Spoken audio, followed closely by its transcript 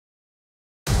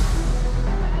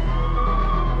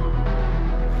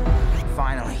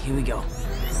here we go.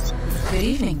 Good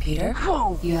evening, Peter.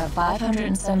 Whoa! You have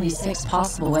 576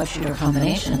 possible web shooter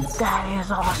combinations. That is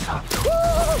awesome.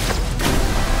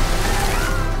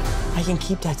 I can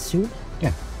keep that suit?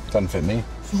 Yeah, doesn't fit me.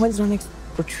 So when's our next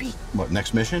retreat? What,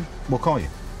 next mission? We'll call you.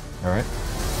 All right?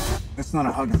 That's not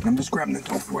a hug. I'm just grabbing the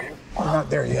door for you. We're not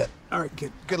there yet. All right,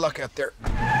 kid. Good luck out there.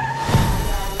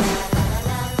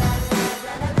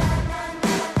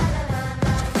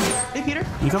 Hey, Peter.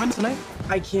 You coming tonight?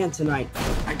 I can't tonight.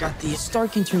 I got the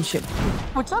Stark internship.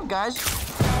 What's up, guys?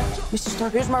 Mr.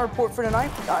 Stark, here's my report for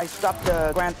tonight. I stopped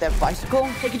the Grand Theft bicycle.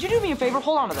 Hey, could you do me a favor?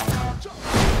 Hold on to that.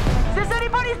 Is this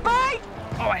anybody's bike?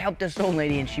 Oh, I helped this old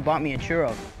lady and she bought me a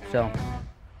churro. So,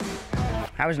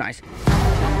 that was nice.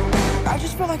 I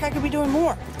just feel like I could be doing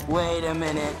more. Wait a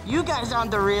minute. You guys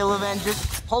aren't the real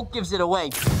Avengers. Hulk gives it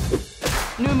away.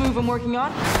 New move I'm working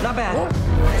on. Not bad. Oh,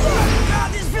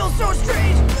 God, this feels so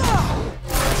strange.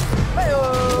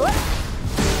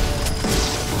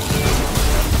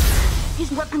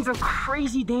 These weapons are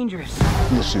crazy dangerous.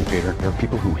 Listen, Peter, there are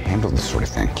people who handle this sort of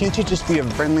thing. Can't you just be a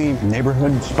friendly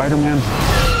neighborhood Spider-Man?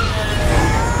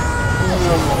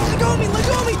 Let go of me! Let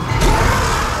go of me!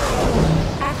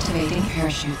 Activating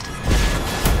parachute.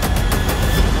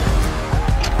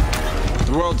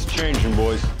 The world's changing,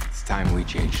 boys. It's time we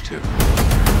change, too.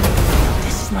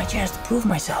 This is my chance to prove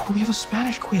myself. We have a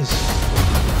Spanish quiz.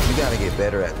 You gotta get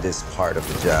better at this part of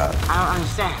the job. I don't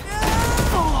understand.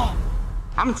 Oh,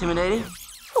 I'm intimidated.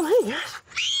 Oh, hey, guys.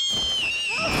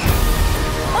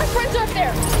 Our friends are up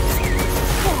there!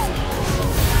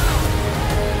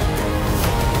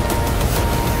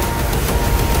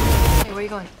 Hey, where are you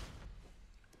going?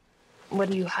 What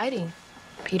are you hiding,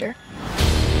 Peter?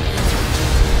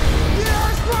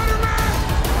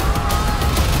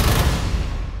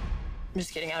 I'm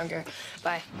just kidding, I don't care.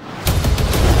 Bye.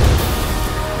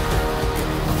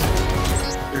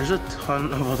 There's a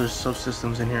ton of other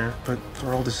subsystems in here, but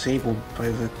they're all disabled by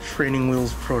the training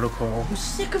wheels protocol. I'm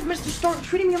sick of Mr. Stark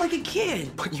treating me like a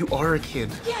kid. But you are a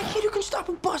kid. Yeah, a kid who can stop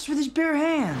a bus with his bare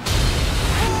hands.